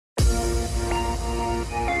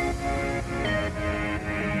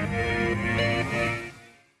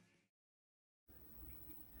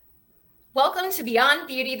Welcome to Beyond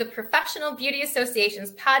Beauty, the Professional Beauty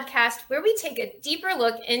Association's podcast, where we take a deeper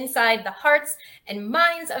look inside the hearts and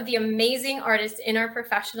minds of the amazing artists in our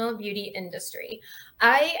professional beauty industry.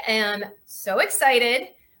 I am so excited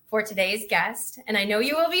for today's guest, and I know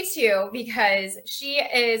you will be too, because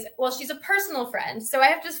she's a personal friend. So I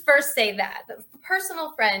have to first say that, the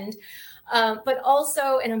personal friend, but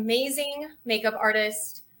also an amazing makeup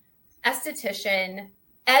artist, esthetician,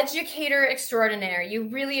 educator extraordinaire. You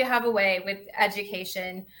really have a way with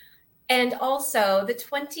education. And also the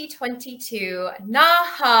 2022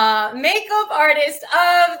 NAHA Makeup Artist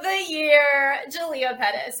of the Year, Jalia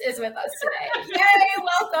Pettis, is with us today. Yay,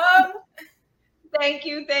 welcome. Thank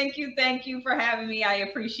you for having me. I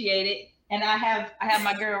appreciate it. And I have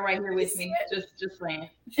my girl right here with me, just saying.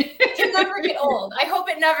 It never get old. I hope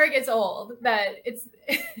it never gets old. That it's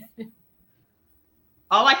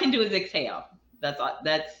all I can do is exhale.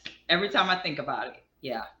 That's every time I think about it.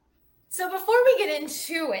 Yeah. So before we get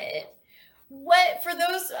into it, what, for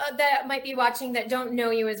those that might be watching that don't know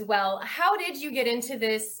you as well, how did you get into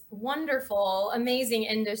this wonderful, amazing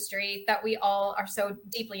industry that we all are so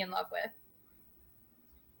deeply in love with?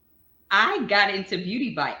 I got into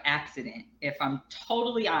beauty by accident, if I'm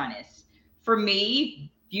totally honest. For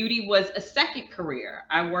me, beauty was a second career.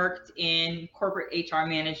 I worked in corporate HR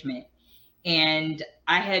management. And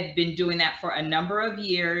I had been doing that for a number of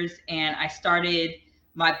years, and I started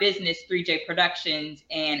my business, 3J Productions.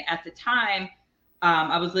 And at the time,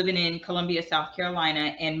 I was living in Columbia, South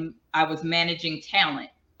Carolina, and I was managing talent.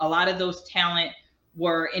 A lot of those talent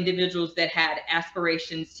were individuals that had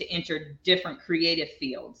aspirations to enter different creative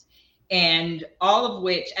fields, and all of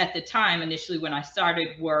which at the time, initially when I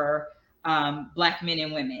started, were Black men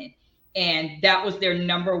and women. And that was their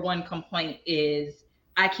number one complaint is,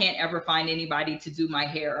 I can't ever find anybody to do my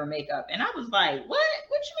hair or makeup. And I was like, what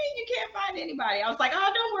you mean you can't find anybody? I was like,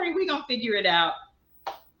 oh, don't worry, we're going to figure it out.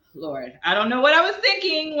 Lord, I don't know what I was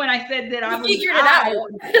thinking when I said that I was figured it out.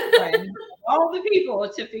 All the people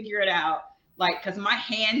to figure it out. Like, because my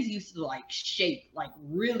hands used to like shake like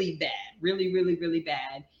really bad, really, really, really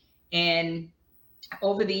bad. And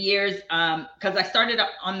over the years, because I started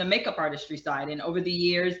on the makeup artistry side, and over the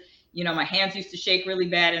years, my hands used to shake really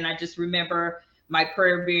bad. And I just remember my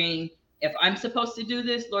prayer being, if I'm supposed to do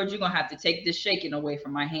this, Lord, you're going to have to take this shaking away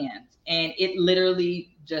from my hands. And it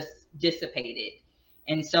literally just dissipated.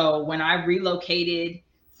 And so when I relocated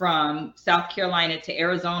from South Carolina to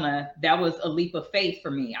Arizona, that was a leap of faith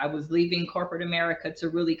for me. I was leaving corporate America to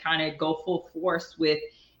really kind of go full force with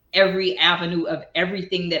every avenue of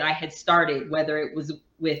everything that I had started, whether it was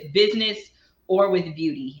with business or with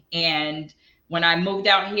beauty. And when I moved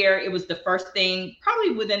out here, it was the first thing,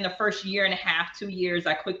 probably within the first year and a half, 2 years,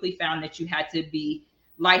 I quickly found that you had to be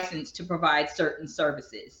licensed to provide certain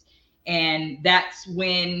services. And that's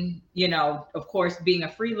when, of course, being a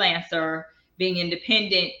freelancer, being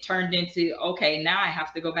independent turned into, okay, now I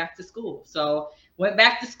have to go back to school. So went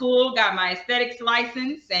back to school, got my aesthetics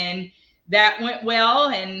license, and that went well,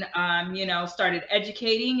 and, started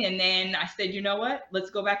educating. And then I said, you know what, let's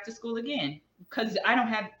go back to school again, because I don't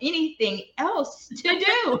have anything else to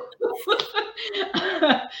do.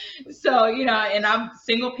 So, and I'm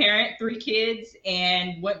single parent, 3 kids,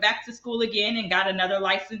 and went back to school again and got another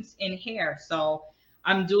license in hair. So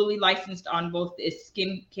I'm dually licensed on both the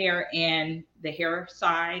skincare and the hair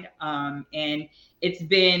side. And it's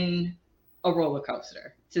been a roller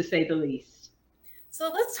coaster, to say the least. So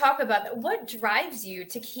let's talk about that. What drives you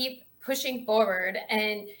to keep pushing forward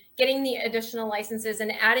and getting the additional licenses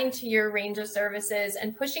and adding to your range of services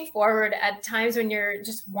and pushing forward at times when you're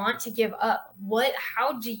just want to give up?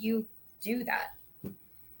 How do you do that?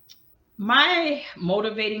 My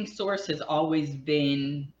motivating source has always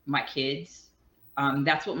been my kids.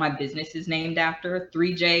 That's what my business is named after.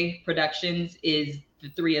 3J Productions is the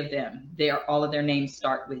 3 of them. All of their names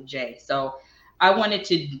start with J. So I wanted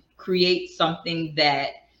to create something that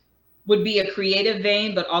would be a creative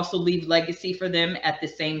vein, but also leave legacy for them at the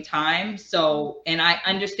same time. So, and I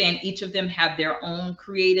understand each of them have their own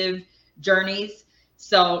creative journeys.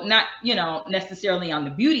 So not, necessarily on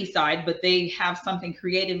the beauty side, but they have something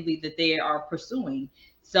creatively that they are pursuing.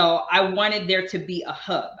 So I wanted there to be a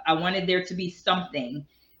hub. I wanted there to be something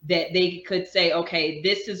that they could say, okay,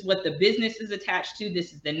 this is what the business is attached to.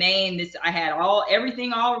 This is the name.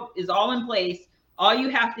 Everything is all in place. All you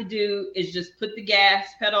have to do is just put the gas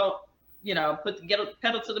pedal, put the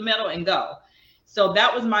pedal to the metal and go. So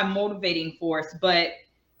that was my motivating force. But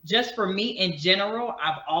just for me in general,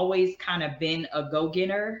 I've always kind of been a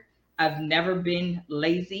go-getter. I've never been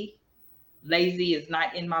lazy. Lazy is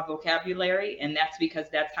not in my vocabulary. And that's because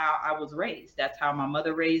that's how I was raised. That's how my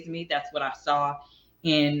mother raised me. That's what I saw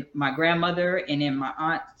in my grandmother and in my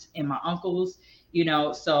aunts and my uncles,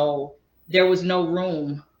 so there was no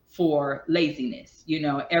room for laziness.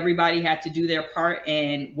 Everybody had to do their part,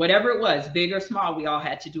 and whatever it was, big or small, we all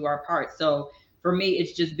had to do our part. So for me,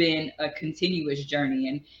 it's just been a continuous journey.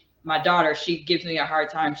 And my daughter, she gives me a hard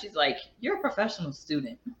time. She's like, "You're a professional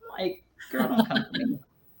student." I'm like, "Girl, don't come to me.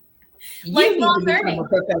 You need to become a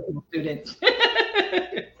professional student."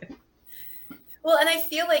 Well, and I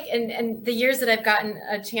feel like in the years that I've gotten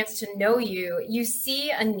a chance to know you, you see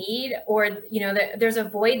a need, or, there's a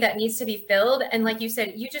void that needs to be filled. And like you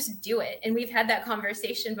said, you just do it. And we've had that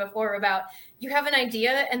conversation before about you have an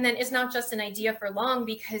idea, and then it's not just an idea for long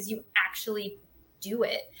because you actually do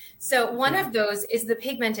it. So one of those is the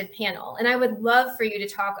pigmented panel. And I would love for you to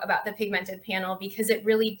talk about the pigmented panel because it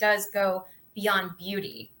really does go beyond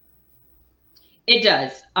beauty. It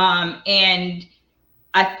does. And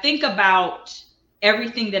I think about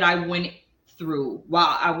everything that I went through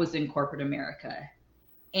while I was in corporate America.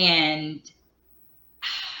 And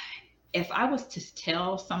if I was to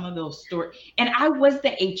tell some of those stories, and I was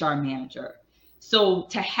the HR manager. So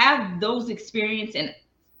to have those experiences,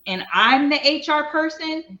 and I'm the HR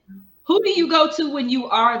person, who do you go to when you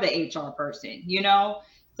are the HR person?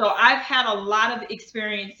 So I've had a lot of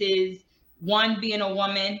experiences, one being a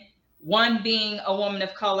woman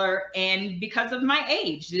of color, and because of my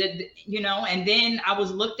age, and then I was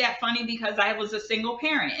looked at funny because I was a single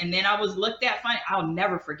parent. And then I was looked at funny. I'll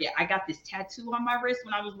never forget. I got this tattoo on my wrist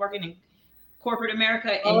when I was working in corporate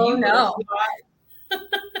America. And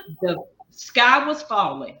the sky was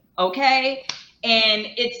falling. Okay. And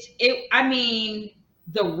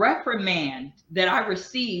the reprimand that I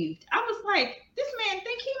received, I was like, this man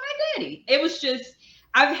think he my daddy. It was just,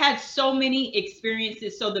 I've had so many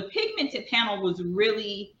experiences. So the pigmented panel was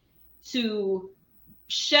really to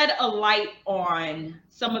shed a light on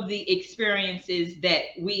some of the experiences that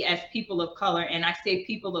we as people of color, and I say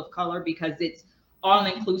people of color because it's all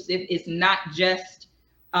inclusive. It's not just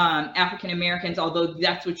African Americans, although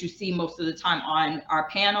that's what you see most of the time on our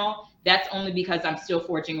panel. That's only because I'm still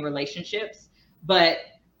forging relationships. But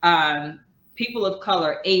people of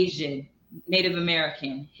color, Asian, Native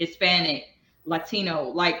American, Hispanic, Latino,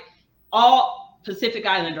 like all Pacific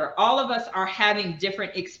Islander, all of us are having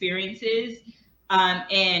different experiences.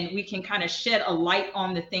 And we can kind of shed a light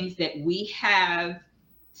on the things that we have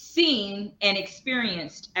seen and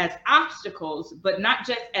experienced as obstacles, but not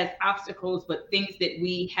just as obstacles, but things that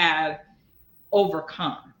we have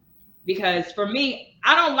overcome. Because for me,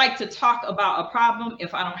 I don't like to talk about a problem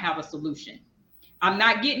if I don't have a solution. I'm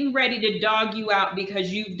not getting ready to dog you out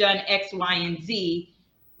because you've done X, Y, and Z.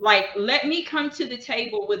 Like, let me come to the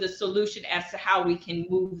table with a solution as to how we can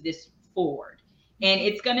move this forward. And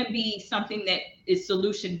it's going to be something that is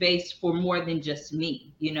solution based for more than just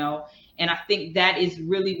me, And I think that is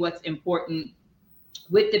really what's important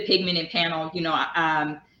with the pigmented panel.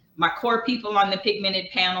 My core people on the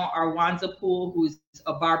pigmented panel are Wanza Poole, who's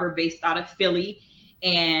a barber based out of Philly.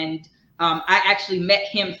 And I actually met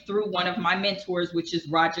him through one of my mentors, which is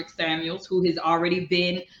Roderick Samuels, who has already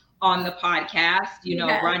been on the podcast.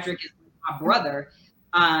 Yes. Roderick is my brother.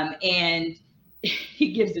 And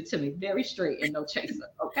he gives it to me very straight and no chaser.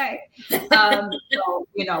 Okay. So,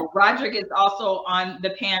 Roderick is also on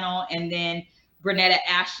the panel. And then Bernetta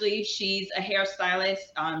Ashley, she's a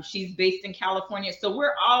hairstylist. She's based in California. So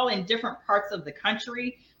we're all in different parts of the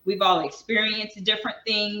country. We've all experienced different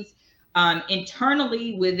things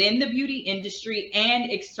internally within the beauty industry and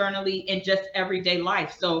externally in just everyday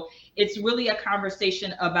life. So it's really a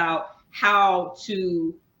conversation about how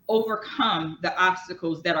to overcome the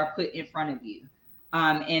obstacles that are put in front of you.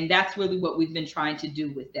 And that's really what we've been trying to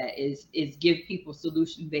do with that is give people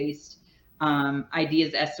solution-based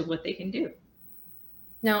ideas as to what they can do.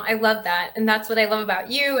 No, I love that. And that's what I love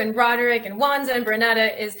about you and Roderick and Wanza and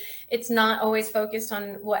Bernetta is it's not always focused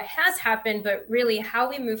on what has happened, but really how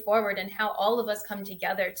we move forward and how all of us come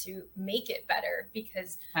together to make it better,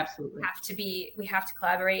 because absolutely we have to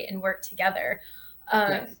collaborate and work together.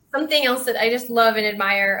 Yes. Something else that I just love and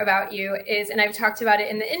admire about you is, and I've talked about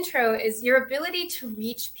it in the intro, is your ability to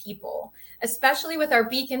reach people, especially with our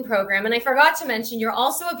Beacon program. And I forgot to mention, you're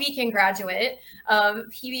also a Beacon graduate,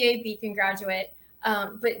 PBA Beacon graduate.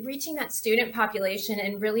 But reaching that student population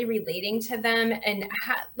and really relating to them and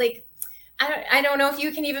I don't know if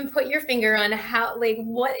you can even put your finger on how,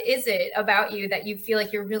 what is it about you that you feel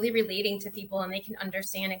like you're really relating to people and they can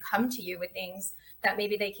understand and come to you with things that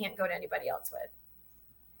maybe they can't go to anybody else with?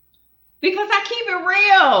 Because I keep it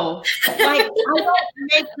real. I don't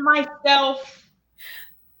make myself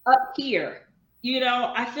up here.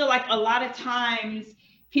 I feel like a lot of times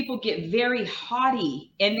people get very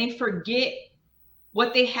haughty and they forget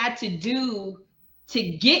what they had to do to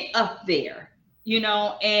get up there,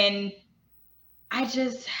 and I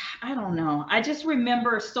don't know. I just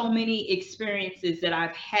remember so many experiences that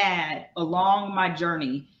I've had along my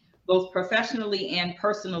journey, both professionally and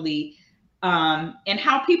personally, and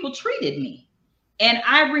how people treated me. And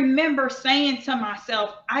I remember saying to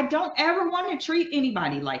myself, I don't ever want to treat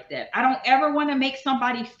anybody like that. I don't ever want to make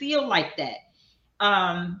somebody feel like that.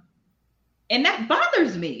 And that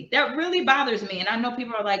bothers me. That really bothers me. And I know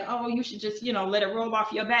people are like, oh, you should just, let it roll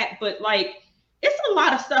off your back. But like, it's a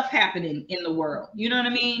lot of stuff happening in the world. You know what I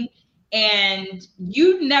mean? And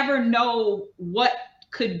you never know what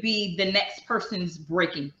could be the next person's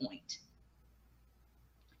breaking point.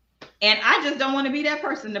 And I just don't want to be that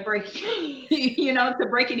person to break, to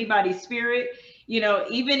break anybody's spirit.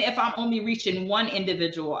 Even if I'm only reaching one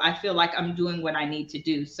individual, I feel like I'm doing what I need to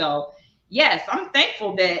do. So yes, I'm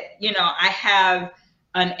thankful that, I have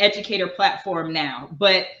an educator platform now,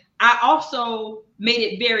 but I also made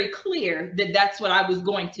it very clear that that's what I was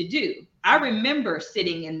going to do. I remember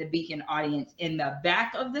sitting in the Beacon audience in the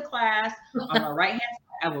back of the class on the right hand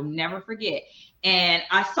side. I will never forget. And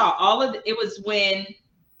I saw it was when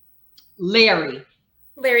Larry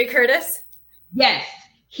Curtis. Yes,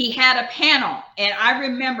 he had a panel, and I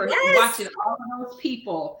remember watching all of those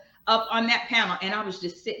people up on that panel, and I was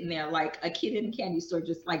just sitting there like a kid in a candy store,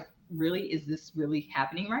 just like, really, is this really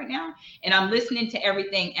happening right now? And I'm listening to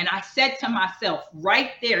everything, and I said to myself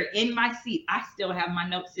right there in my seat, I still have my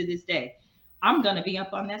notes to this day, I'm gonna be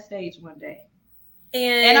up on that stage one day.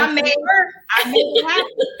 And I made it happen.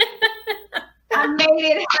 I made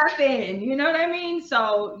it happen. You know what I mean?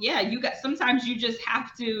 So yeah, sometimes you just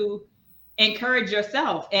have to encourage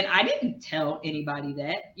yourself. And I didn't tell anybody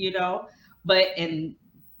that, and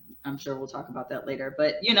I'm sure we'll talk about that later,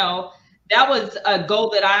 but that was a goal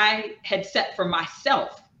that I had set for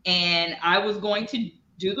myself, and I was going to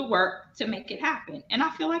do the work to make it happen. And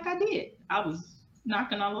I feel like I did. I was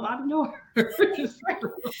knocking on a lot of doors.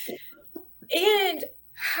 And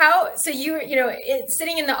so it's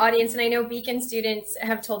sitting in the audience, and I know Beacon students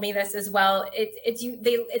have told me this as well.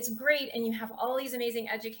 It's great, and you have all these amazing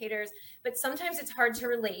educators, but sometimes it's hard to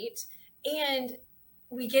relate, and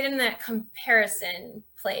we get in that comparison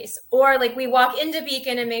place, or like we walk into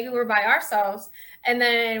Beacon and maybe we're by ourselves, and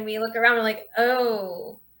then we look around and we're like,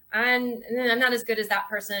 oh, I'm not as good as that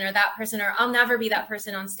person, or I'll never be that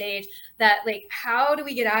person on stage. That, like, how do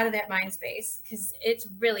we get out of that mind space? Because it's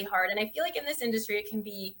really hard. And I feel like in this industry, it's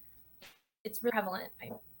really prevalent.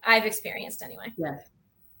 I've experienced anyway. Yes.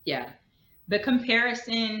 Yeah. The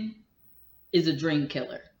comparison is a dream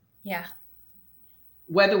killer. Yeah.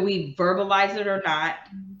 Whether we verbalize it or not,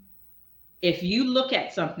 if you look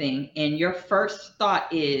at something and your first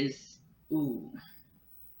thought is, ooh,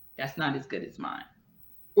 that's not as good as mine,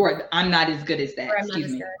 or I'm not as good as that,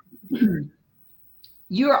 excuse me,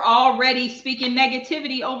 you're already speaking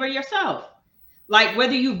negativity over yourself. Like,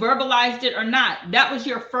 whether you verbalized it or not, that was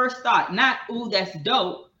your first thought. Not, ooh, that's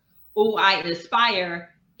dope. Ooh, I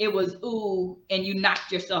aspire. It was, ooh, and you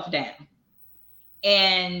knocked yourself down.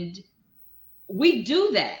 And we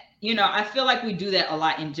do that. I feel like we do that a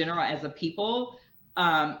lot in general as a people.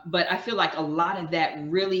 But I feel like a lot of that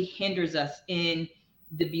really hinders us in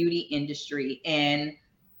the beauty industry. And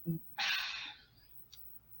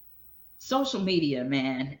social media,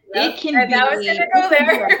 man, it can be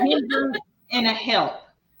a hindrance and a help,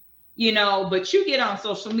 but you get on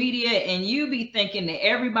social media and you be thinking that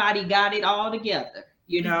everybody got it all together,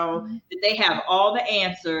 that they have all the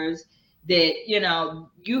answers, that,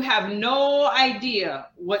 you have no idea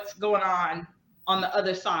what's going on the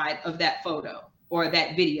other side of that photo or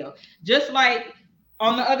that video. Just like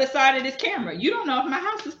on the other side of this camera, you don't know if my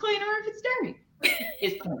house is clean or if it's dirty.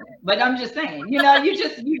 It's clean. But I'm just saying, you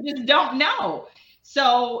just don't know.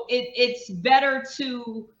 So it's better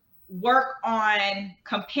to work on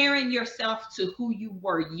comparing yourself to who you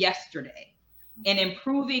were yesterday and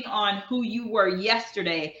improving on who you were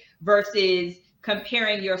yesterday versus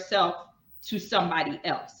comparing yourself to somebody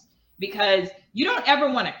else, because you don't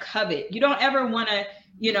ever want to covet. You don't ever want to,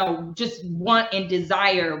 just want and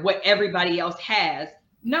desire what everybody else has.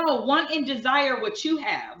 No, want and desire what you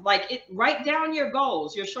have. Like, write down your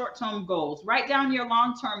goals, your short-term goals, write down your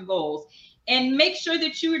long-term goals, and make sure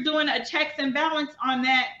that you are doing a checks and balance on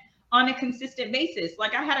that on a consistent basis.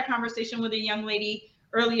 Like, I had a conversation with a young lady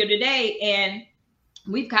earlier today, and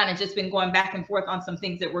we've kind of just been going back and forth on some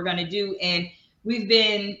things that we're going to do. And we've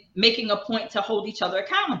been making a point to hold each other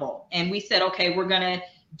accountable. And we said, okay, we're going to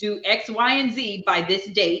do X, Y, and Z by this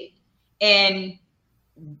date. And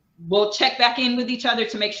we'll check back in with each other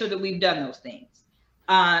to make sure that we've done those things.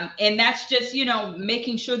 And that's just,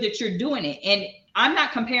 making sure that you're doing it. And I'm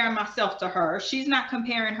not comparing myself to her. She's not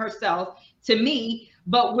comparing herself to me,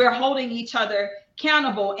 but we're holding each other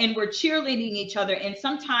accountable and we're cheerleading each other. And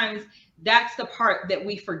sometimes that's the part that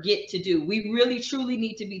we forget to do. We really truly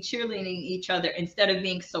need to be cheerleading each other instead of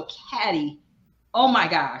being so catty. Oh my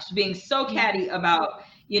gosh, being so catty about,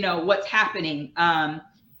 what's happening. And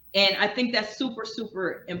I think that's super,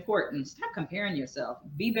 super important. Stop comparing yourself.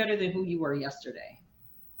 Be better than who you were yesterday.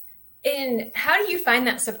 And how do you find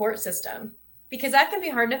that support system? Because that can be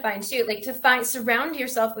hard to find too. Like surround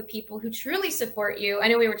yourself with people who truly support you. I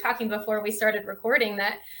know we were talking before we started recording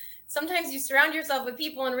that sometimes you surround yourself with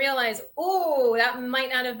people and realize, oh, that might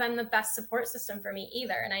not have been the best support system for me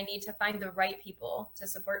either. And I need to find the right people to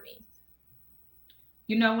support me.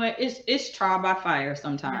 You know what? It's trial by fire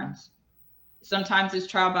sometimes. Sometimes it's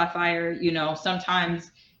trial by fire.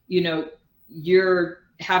 Sometimes, you're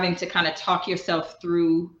having to kind of talk yourself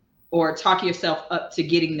through or talk yourself up to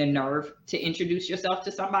getting the nerve to introduce yourself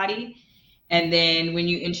to somebody. And then when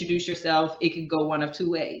you introduce yourself, it could go one of two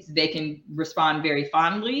ways. They can respond very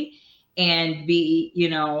fondly and be,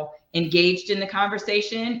 engaged in the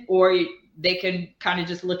conversation, or they can kind of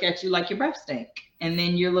just look at you like your breath stink. And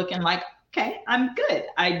then you're looking like, okay, I'm good.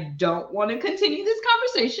 I don't want to continue this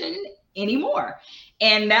conversation anymore.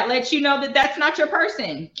 And that lets you know that that's not your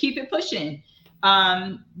person. Keep it pushing.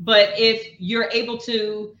 But if you're able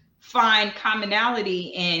to find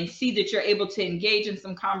commonality and see that you're able to engage in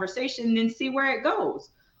some conversation, then see where it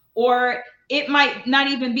goes. Or it might not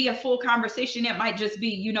even be a full conversation. It might just be,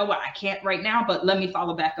 you know what, I can't right now, but let me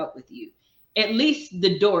follow back up with you. At least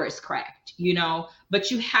the door is cracked,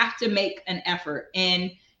 but you have to make an effort.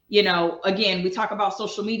 And, again, we talk about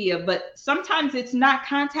social media, but sometimes it's not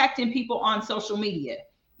contacting people on social media,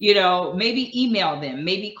 maybe email them,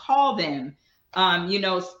 maybe call them.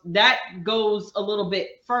 That goes a little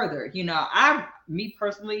bit further. Me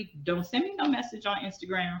personally, don't send me no message on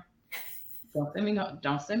Instagram. Don't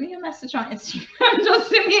send me a message on Instagram. Don't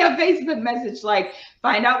send me a Facebook message. Like,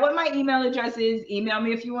 find out what my email address is. Email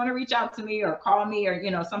me if you want to reach out to me, or call me,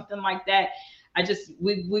 or something like that.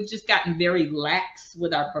 We've just gotten very lax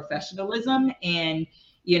with our professionalism, and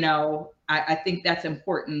I think that's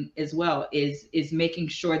important as well. Is making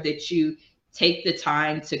sure that you take the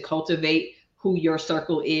time to cultivate who your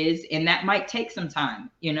circle is, and that might take some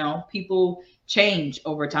time. People change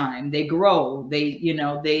over time. They grow.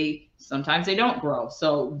 They sometimes they don't grow.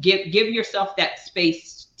 So give yourself that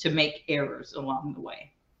space to make errors along the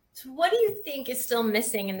way. So what do you think is still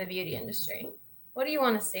missing in the beauty industry? What do you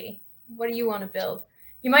want to see? What do you want to build?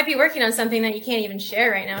 You might be working on something that you can't even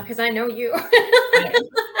share right now, because I know you.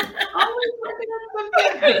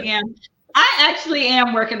 I actually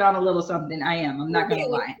am working on a little something. I am. I'm not going to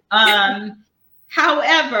lie.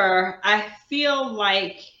 However, I feel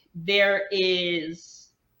like there is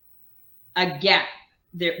a gap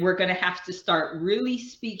that we're going to have to start really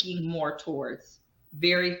speaking more towards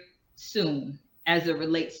very soon as it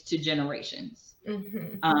relates to generations.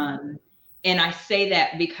 Mm-hmm. And I say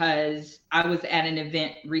that because I was at an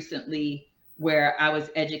event recently where I was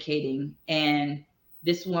educating, and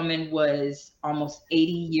this woman was almost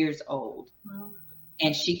 80 years old. Wow.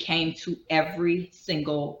 And she came to every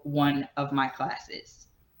single one of my classes.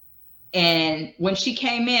 And when she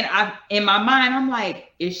came in my mind, I'm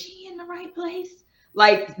like, is she in the right place?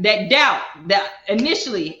 Like that doubt that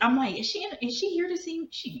initially I'm like, is she here to see me?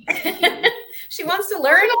 She wants to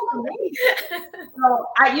learn. So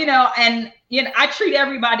I treat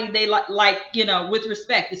everybody they like, with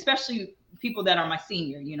respect, especially people that are my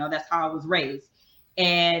senior, that's how I was raised.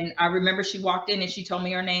 And I remember she walked in and she told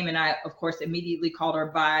me her name, and I, of course, immediately called her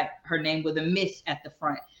by her name with a miss at the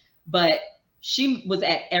front. But she was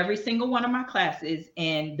at every single one of my classes.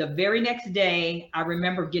 And the very next day, I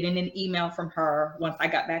remember getting an email from her once I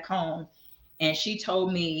got back home. And she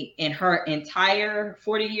told me in her entire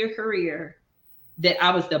 40-year career that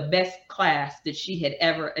I was the best class that she had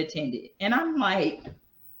ever attended. And I'm like,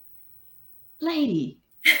 lady,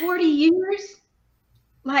 40 years?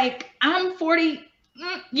 Like, I'm 40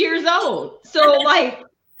 years old. So like,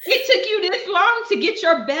 it took you this long to get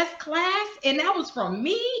your best class, and that was from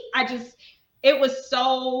me. It was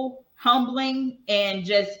so humbling and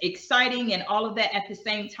just exciting and all of that at the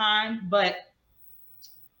same time. But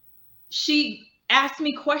she asked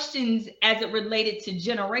me questions as it related to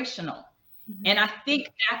generational. Mm-hmm. And I think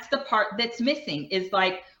that's the part that's missing, is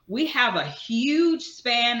like, we have a huge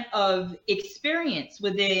span of experience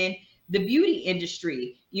within the beauty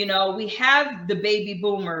industry. We have the baby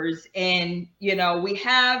boomers, and we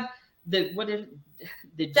have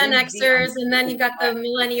the Gen Xers, and then you've got the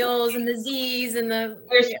millennials and the Zs and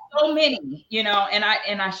there's so many, you know, and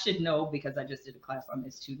I should know because I just did a class on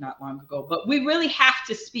this too not long ago, but we really have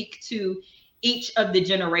to speak to each of the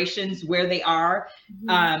generations where they are.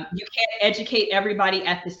 Mm-hmm. You can't educate everybody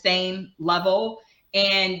at the same level,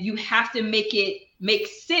 and you have to make it make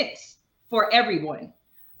sense for everyone.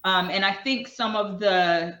 And I think some of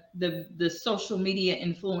the social media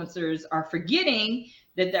influencers are forgetting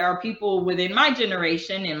that there are people within my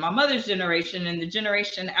generation and my mother's generation and the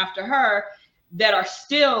generation after her that are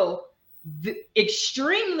still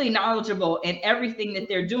extremely knowledgeable in everything that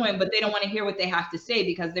they're doing, but they don't want to hear what they have to say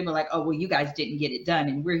because they were like, oh, well, you guys didn't get it done,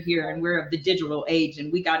 and we're here and we're of the digital age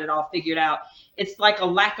and we got it all figured out. It's like a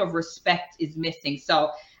lack of respect is missing.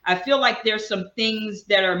 So I feel like there's some things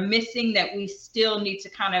that are missing that we still need to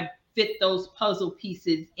kind of fit those puzzle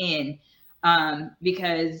pieces in,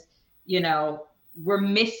 because, you know, we're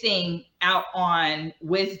missing out on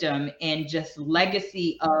wisdom and just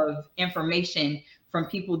legacy of information from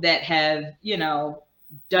people that have, you know,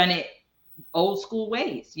 done it old school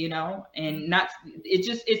ways, you know, and not,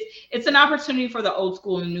 it's an opportunity for the old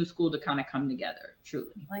school and new school to kind of come together.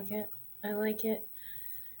 Truly. I like it.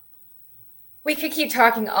 We could keep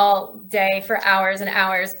talking all day for hours and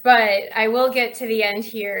hours, but I will get to the end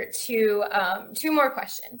here to two more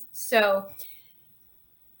questions. So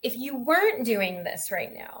if you weren't doing this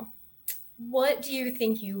right now, what do you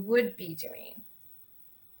think you would be doing?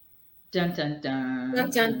 Dun, dun, dun. Dun,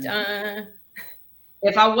 dun, dun.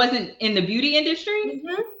 If I wasn't in the beauty industry?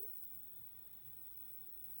 Mm-hmm.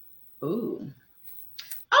 Ooh.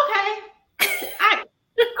 Okay.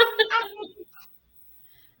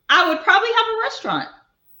 I would probably have a restaurant.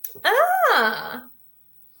 Ah.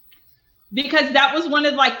 Because that was one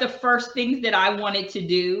of like the first things that I wanted to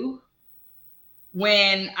do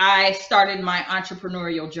when I started my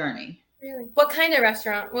entrepreneurial journey. Really? What kind of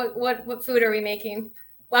restaurant? What food are we making?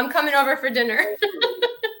 Well, I'm coming over for dinner.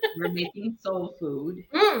 We're making soul food.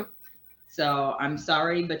 Mm. So I'm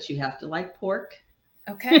sorry, but you have to like pork.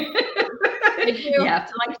 Okay. You have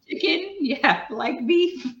to like chicken. You have to like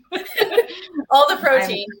beef. All the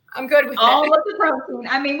protein. I'm good with all of the protein.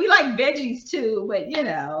 I mean, we like veggies too, but you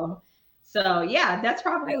know. So yeah, that's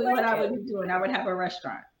probably what I would be doing. I would have a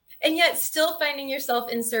restaurant. And yet still finding yourself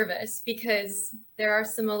in service because there are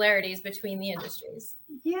similarities between the industries.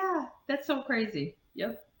 Yeah, that's so crazy.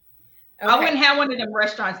 Yep. Okay. I wouldn't have one of them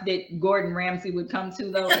restaurants that Gordon Ramsay would come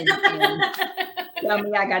to though and tell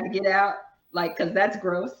me I got to get out, like, because that's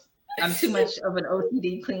gross. I'm too much of an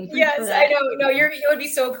OCD clean freak. Yes, I know. No, you would be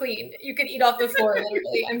so clean. You could eat off the floor,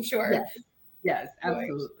 literally, I'm sure. Yes,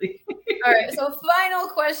 absolutely. All right. So final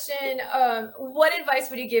question. What advice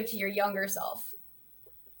would you give to your younger self?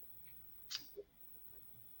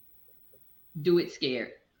 Do it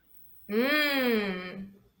scared. I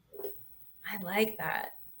like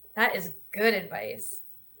that. That is good advice.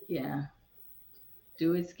 Yeah.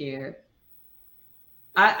 Do it scared.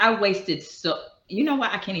 I wasted you know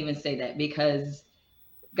what? I can't even say that because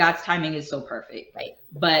God's timing is so perfect. Right.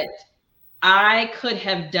 But I could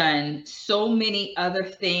have done so many other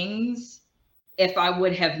things if I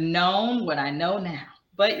would have known what I know now.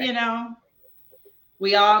 But you know,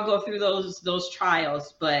 we all go through those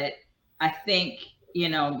trials, but I think, you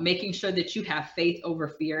know, making sure that you have faith over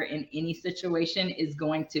fear in any situation is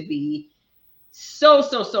going to be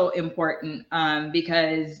so important,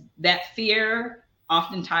 because that fear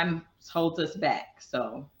oftentimes holds us back.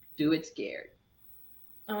 So do it scared.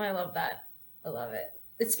 Oh, I love that. I love it.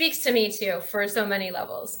 It speaks to me too for so many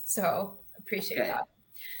levels. So appreciate that.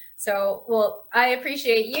 So, well, I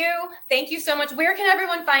appreciate you. Thank you so much. Where can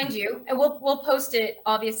everyone find you? And we'll post it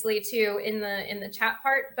obviously too in the chat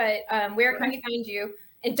part, but where can we find you?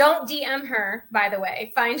 And don't DM her, by the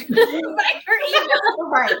way. Find her email.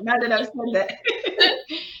 Right. Now that I've said that.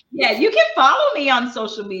 Yeah, you can follow me on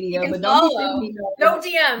social media, but don't send me no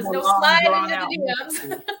DMs, no slide into the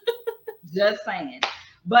DMs. Just saying.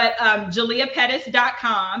 But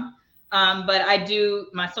JaliaPettis.com. But I do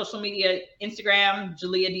my social media, Instagram,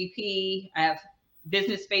 Jalia DP. I have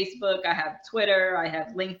business Facebook. I have Twitter. I have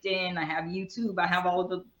LinkedIn. I have YouTube. I have all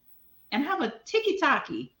of the, and I have a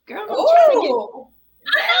TikToky. Girl, I'm trying to get.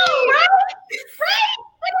 I know, right?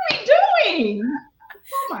 What are we doing?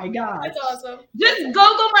 Oh my God. That's awesome. Just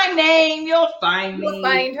Google my name. You'll find me. You'll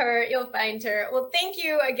find her. Well, thank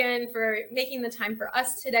you again for making the time for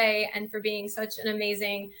us today and for being such an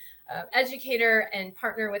amazing educator and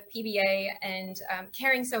partner with PBA and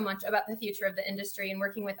caring so much about the future of the industry and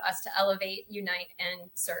working with us to elevate, unite, and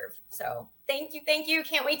serve. So thank you.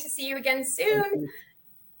 Can't wait to see you again soon.